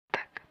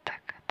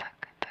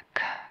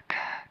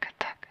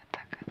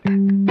Woke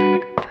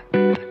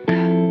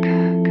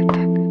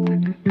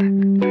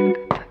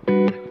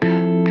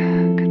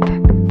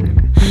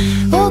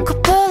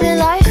up early,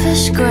 life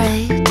is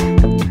great.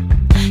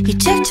 You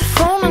checked your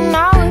phone and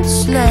now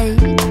it's late.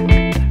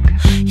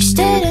 You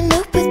stayed in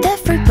loop with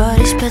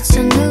everybody's pets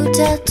and new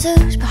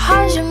tattoos. But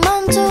how's your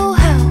mental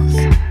health?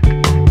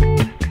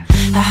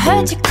 I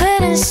heard you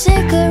quitting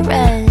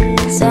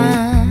cigarettes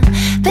and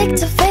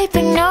picked up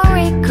vaping, no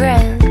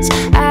regrets.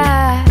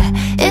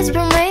 It's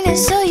been raining,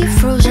 so you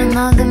froze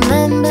another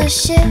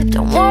membership.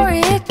 Don't worry,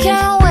 it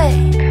can't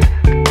wait.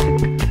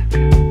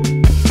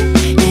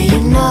 Yeah,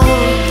 you know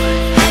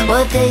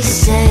what they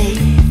say,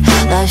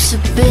 life's a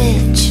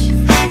bitch,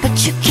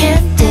 but you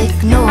can't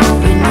ignore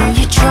it. No,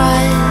 you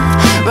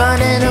tried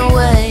running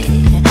away,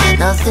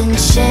 nothing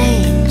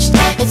changed.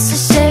 It's the